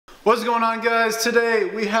What's going on, guys? Today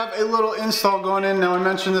we have a little install going in. Now I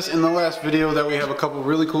mentioned this in the last video that we have a couple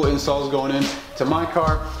really cool installs going in to my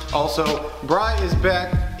car. Also, Bry is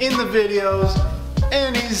back in the videos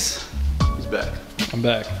and he's back. I'm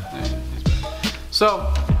back.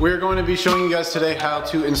 So we're going to be showing you guys today how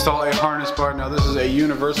to install a harness bar. Now this is a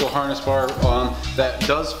universal harness bar that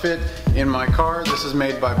does fit in my car. This is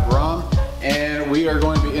made by BRAUM and we are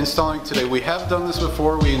going to be installing today. We have done this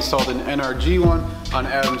before. We installed an NRG one on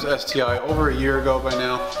Adam's STI over a year ago by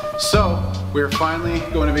now. So we're finally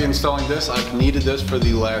going to be installing this. I've needed this for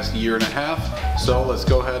the last year and a half. So let's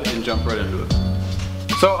go ahead and jump right into it.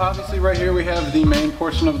 So obviously right here we have the main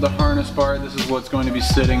portion of the harness bar. This is what's going to be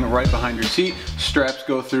sitting right behind your seat. Straps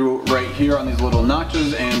go through right here on these little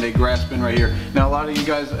notches and they grasp in right here. Now a lot of you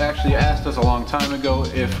guys actually asked us a long time ago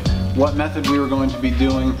what method we were going to be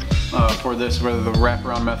doing for this, whether the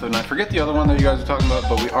wraparound method, and I forget the other one that you guys are talking about,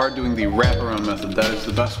 but we are doing the wraparound method. That is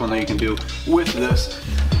the best one that you can do with this.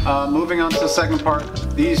 Moving on to the second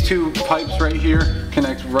part, these two pipes right here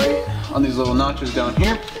connect right on these little notches down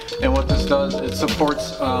here. And what this does, it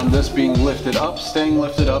supports this being lifted up, staying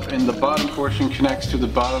lifted up, and the bottom portion connects to the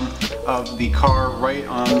bottom of the car right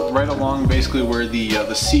along basically where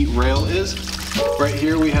the seat rail is. Right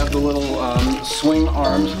here we have the little swing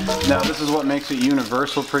arms. Now this is what makes it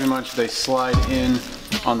universal pretty much. They slide in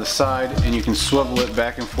on the side and you can swivel it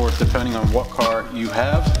back and forth depending on what car you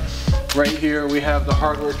have. Right here we have the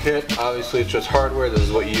hardware kit. Obviously it's just hardware. This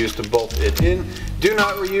is what you use to bolt it in. Do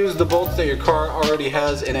not reuse the bolts that your car already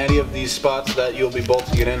has in any of these spots that you'll be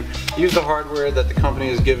bolting it in. Use the hardware that the company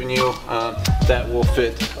has given you. That will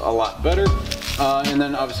fit a lot better. And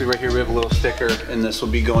then obviously right here we have a little sticker, and this will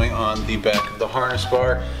be going on the back of the harness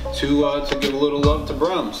bar to give a little love to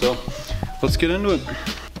BRAUM. So let's get into it.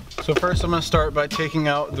 So first I'm going to start by taking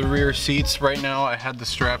out the rear seats. Right now I had the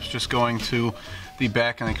straps just going to the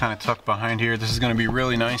back and they kind of tuck behind here. This is going to be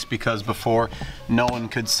really nice because before no one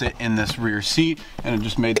could sit in this rear seat and it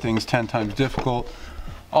just made things 10 times difficult.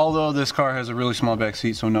 Although this car has a really small back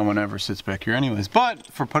seat, so no one ever sits back here anyways. But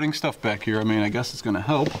for putting stuff back here, I mean, I guess it's going to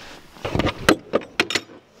help.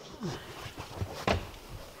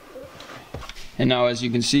 And now as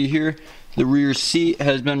you can see here, the rear seat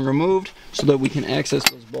has been removed so that we can access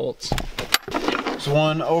those bolts. There's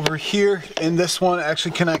one over here, and this one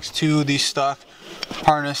actually connects to the stock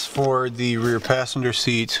harness for the rear passenger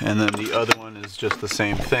seat, and then the other one is just the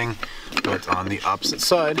same thing, but on the opposite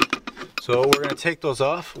side. So we're going to take those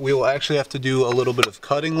off. We will actually have to do a little bit of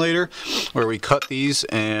cutting later, where we cut these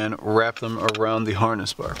and wrap them around the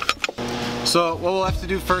harness bar. So what we'll have to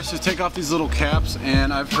do first is take off these little caps,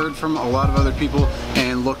 and I've heard from a lot of other people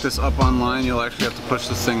and looked this up online. You'll actually have to push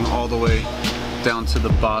this thing all the way down to the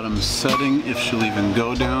bottom setting, if she'll even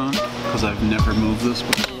go down, because I've never moved this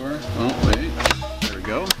before. Oh wait, there we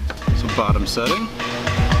go. So bottom setting,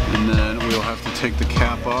 and then we'll have to take the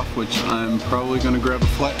cap off, which I'm probably going to grab a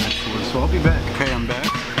flathead for. So I'll be back. Okay, I'm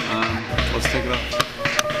back. Let's take it off.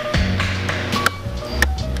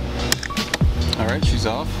 Alright, she's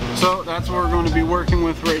off. So that's what we're going to be working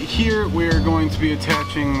with right here. We're going to be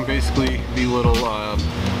attaching basically the little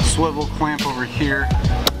swivel clamp over here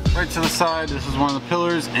right to the side. This is one of the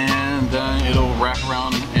pillars, and then it'll wrap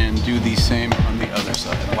around and do the same on the other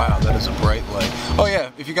side. Wow, that is a bright light. Oh yeah,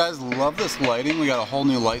 if you guys love this lighting, we got a whole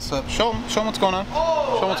new light setup. Show them what's going on.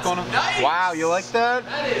 Oh, show them what's going on. Nice. Wow, you like that?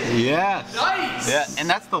 That is yes. Nice. Yeah, and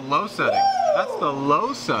that's the low setting. Woo. That's the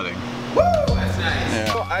low setting. Woo, that's nice. Yeah.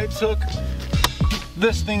 So I took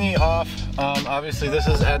this thingy off. Obviously this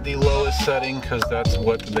is at the lowest setting because that's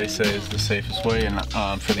what they say is the safest way, and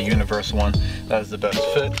for the universal one that is the best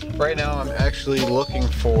fit. Right now I'm actually looking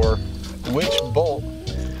for which bolt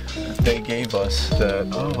they gave us that,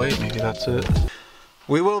 oh wait, maybe that's it.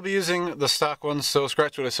 We will be using the stock ones, so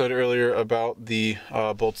scratch what I said earlier about the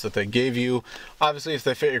bolts that they gave you. Obviously if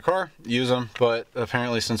they fit your car, use them, but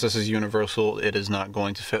apparently since this is universal, it is not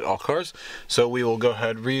going to fit all cars. So we will go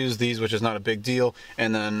ahead, reuse these, which is not a big deal,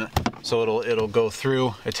 and then so it'll go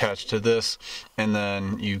through, attached to this, and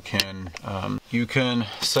then you can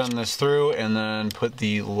send this through and then put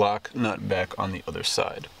the lock nut back on the other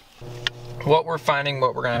side. What we're finding,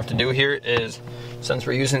 what we're gonna have to do here is, since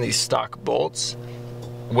we're using these stock bolts,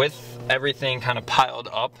 with everything kind of piled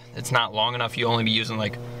up, it's not long enough. You only be using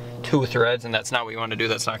like 2 threads, and that's not what you want to do.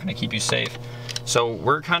 That's not going to keep you safe. So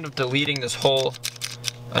we're kind of deleting this whole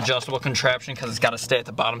adjustable contraption because it's got to stay at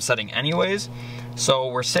the bottom setting anyways. So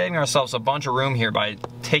we're saving ourselves a bunch of room here by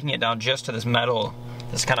taking it down just to this metal,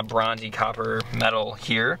 this kind of bronzy copper metal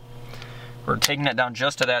here. We're taking it down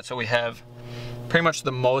just to that, so we have pretty much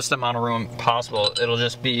the most amount of room possible. It'll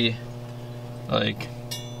just be like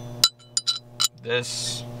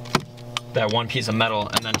this that one piece of metal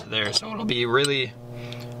and then to there. So it'll be really,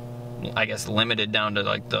 I guess, limited down to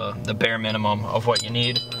like the bare minimum of what you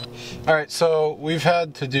need. All right, so we've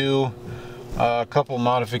had to do a couple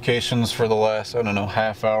modifications for the last, I don't know,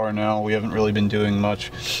 half hour now. We haven't really been doing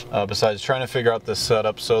much besides trying to figure out this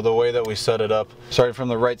setup. So the way that we set it up, starting from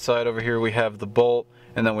the right side over here, we have the bolt,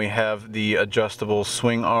 and then we have the adjustable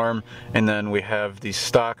swing arm, and then we have the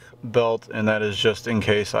stock belt, and that is just in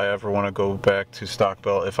case I ever want to go back to stock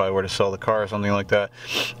belt if I were to sell the car or something like that.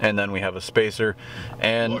 And then we have a spacer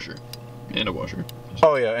and washer and a washer.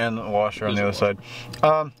 Oh yeah, and a washer on the other side.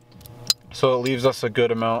 So it leaves us a good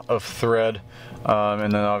amount of thread,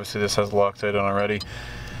 and then obviously this has Loctite on already.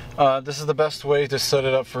 This is the best way to set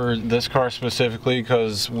it up for this car specifically,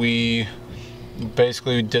 because we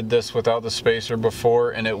basically did this without the spacer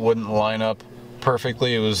before and it wouldn't line up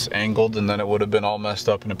perfectly. It was angled and then it would have been all messed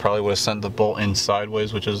up and it probably would have sent the bolt in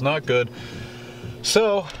sideways, which is not good.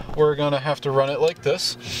 So we're gonna have to run it like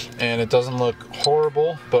this, and it doesn't look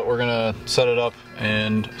horrible, but we're gonna set it up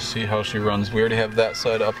and see how she runs. We already have that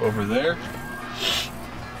side up over there.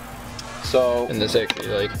 So, and this actually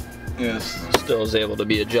like yes, still is able to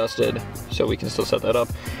be adjusted, so we can still set that up.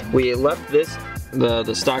 We left this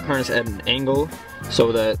the stock harness at an angle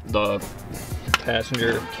so that the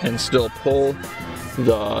passenger can still pull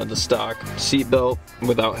the stock seat belt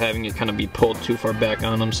without having it kind of be pulled too far back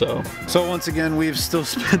on them. So once again, we've still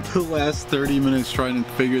spent the last 30 minutes trying to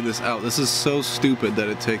figure this out. This is so stupid that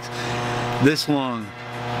it takes this long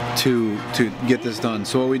to get this done.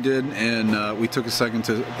 So what we did, and we took a second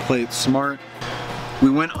to play it smart, we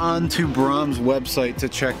went on to BRAUM's website to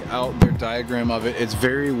check out their diagram of it. It's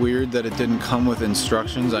very weird that it didn't come with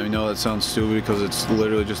instructions. I know that sounds stupid because it's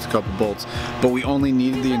literally just a couple bolts, but we only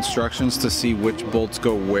needed the instructions to see which bolts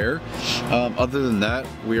go where. Other than that,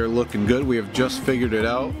 we are looking good. We have just figured it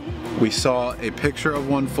out. We saw a picture of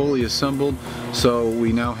one fully assembled, so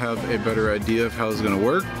we now have a better idea of how it's going to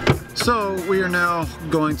work. So we are now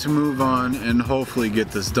going to move on and hopefully get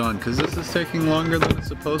this done, because this is taking longer than it's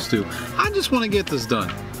supposed to. I just want to get this done.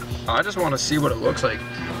 I just want to see what it looks like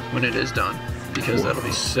when it is done, because that'll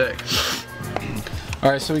be sick.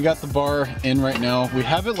 Alright, so we got the bar in right now. We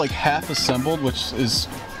have it like half assembled, which is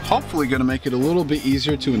hopefully going to make it a little bit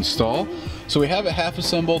easier to install. So we have it half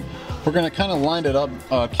assembled. We're going to kind of line it up,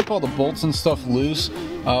 keep all the bolts and stuff loose.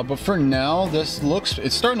 But for now,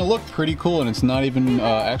 it's starting to look pretty cool, and it's not even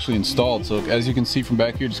actually installed. So as you can see from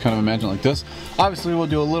back here, just kind of imagine it like this. Obviously, we'll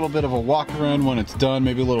do a little bit of a walk around when it's done,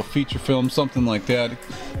 maybe a little feature film, something like that,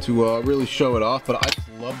 to really show it off. But I just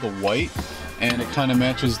love the white, and it kind of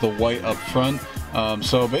matches the white up front.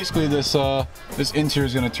 So basically, this interior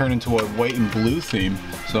is going to turn into a white and blue theme.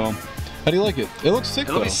 So how do you like it? It looks sick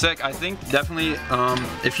though. It'll be sick. I think definitely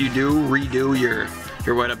if you do redo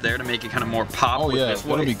your white up there to make it kind of more pop. Oh with yeah, this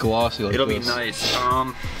white, it'll be glossy like it'll this. Be nice.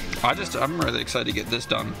 I'm really excited to get this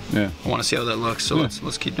done. Yeah. I want to see how that looks, so yeah.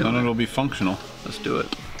 let's keep doing it. And it'll be functional. Let's do it.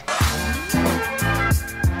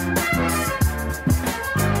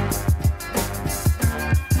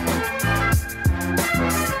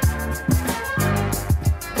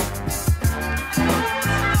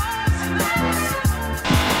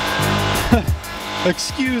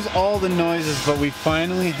 Excuse all the noises, but we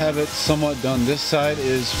finally have it somewhat done. This side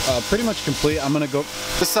is pretty much complete.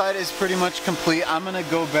 This side is pretty much complete. I'm gonna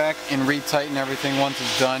go back and retighten everything once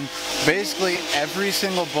it's done. Basically, every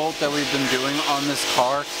single bolt that we've been doing on this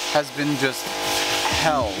car has been just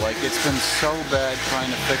hell. Like, it's been so bad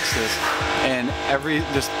trying to fix this, and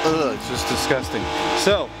it's just disgusting.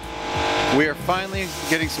 So we are finally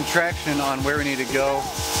getting some traction on where we need to go.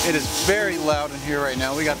 It is very loud in here right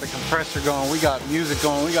now. We got the compressor going, we got music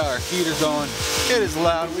going, we got our heater going. It is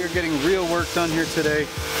loud. We are getting real work done here today.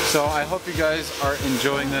 So I hope you guys are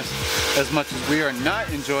enjoying this as much as we are not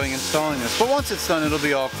enjoying installing this. But once it's done, it'll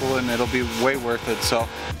be all cool and it'll be way worth it. So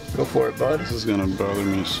go for it, bud. This is gonna bother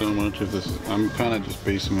me so much if this. I'm kind of just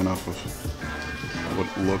basing it off of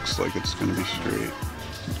what looks like it's gonna be straight.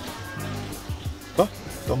 Oh,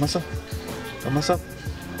 don't mess up. Don't mess up.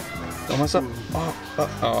 Don't mess up.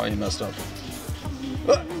 Oh, you messed up.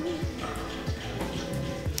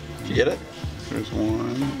 Did you get it? There's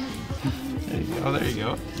one. There you go. There you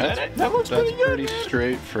go. That looks pretty good. That's pretty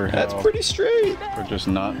straight for how. That's pretty straight. For just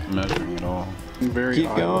not measuring at all.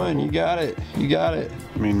 Keep going. You got it. You got it.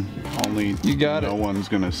 I mean, only you got no one's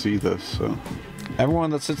gonna see this, so.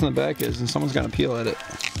 Everyone that sits in the back is, and someone's gonna peel at it.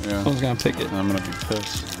 Yeah. Someone's gonna pick it. I'm gonna be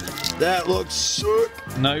pissed. That looks sick.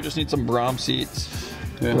 Now you just need some BRAUM seats.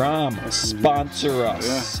 Yeah. BRAUM, sponsor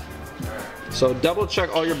us. Yeah. So double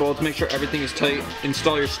check all your bolts, make sure everything is tight,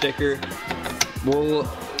 install your sticker.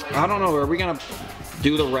 I don't know, are we gonna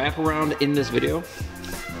do the wraparound in this video?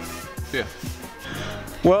 Yeah.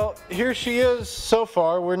 Well, here she is so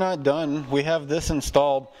far. We're not done. We have this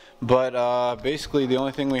installed, but basically the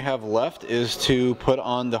only thing we have left is to put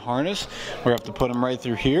on the harness. We have to put them right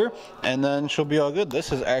through here, and then she'll be all good.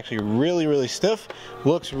 This is actually really, really stiff.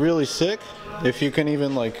 Looks really sick. If you can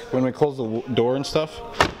even, like, when we close the door and stuff,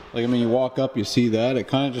 like, I mean, you walk up, you see that. It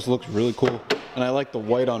kind of just looks really cool. And I like the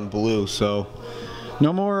white on blue, so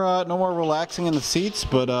no more relaxing in the seats,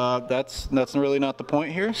 but that's really not the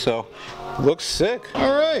point here. So looks sick.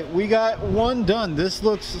 All right, we got one done. This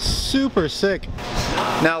looks super sick.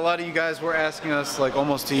 Now, a lot of you guys were asking us like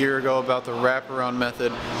almost a year ago about the wraparound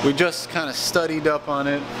method. We just kind of studied up on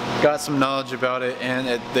it, got some knowledge about it,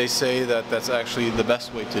 and they say that that's actually the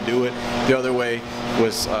best way to do it. The other way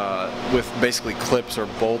was with basically clips or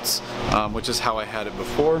bolts, which is how I had it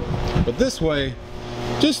before. But this way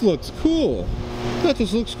just looks cool. That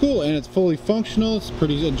just looks cool, and it's fully functional, it's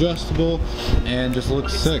pretty adjustable, and just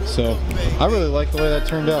looks sick. So I really like the way that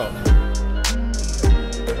turned out.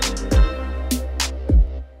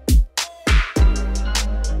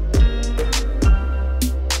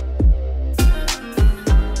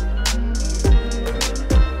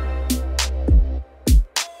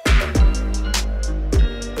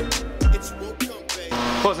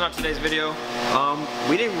 Closing up today's video,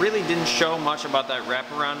 we really didn't show much about that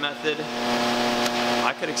wraparound method.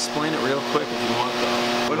 I could explain it real quick if you want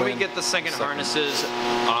though. When we get the second harnesses,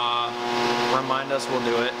 remind us, we'll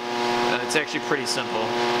do it. It's actually pretty simple.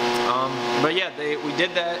 But yeah, we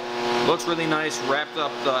did that. Looks really nice. Wrapped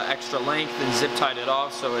up the extra length and zip tied it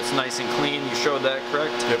off so it's nice and clean. You showed that,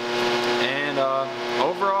 correct? Yep. And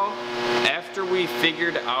overall, after we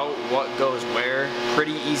figured out what goes where,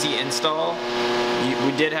 pretty easy install.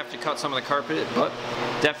 We did have to cut some of the carpet, but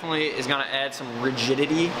definitely is going to add some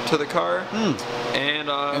rigidity to the car and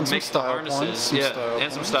make the harnesses,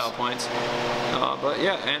 some style points. But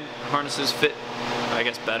yeah, and harnesses fit, I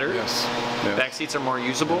guess, better. Yes. Back seats are more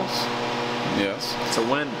usable. Yes. It's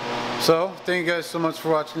a win. So, thank you guys so much for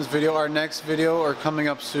watching this video. Our next video, or coming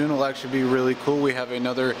up soon, will actually be really cool. We have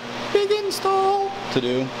another big install to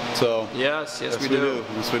do. So yes, we do.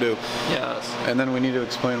 Yes, we do. Yes. And then we need to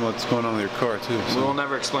explain what's going on with your car too. So. We'll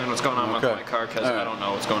never explain what's going on with my car because I don't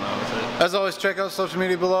know what's going on with it. As always, check out social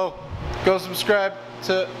media below. Go subscribe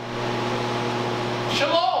to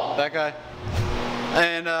Shalom! that guy.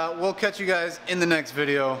 And we'll catch you guys in the next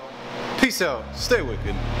video. Peace out. Stay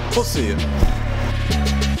wicked. We'll see you.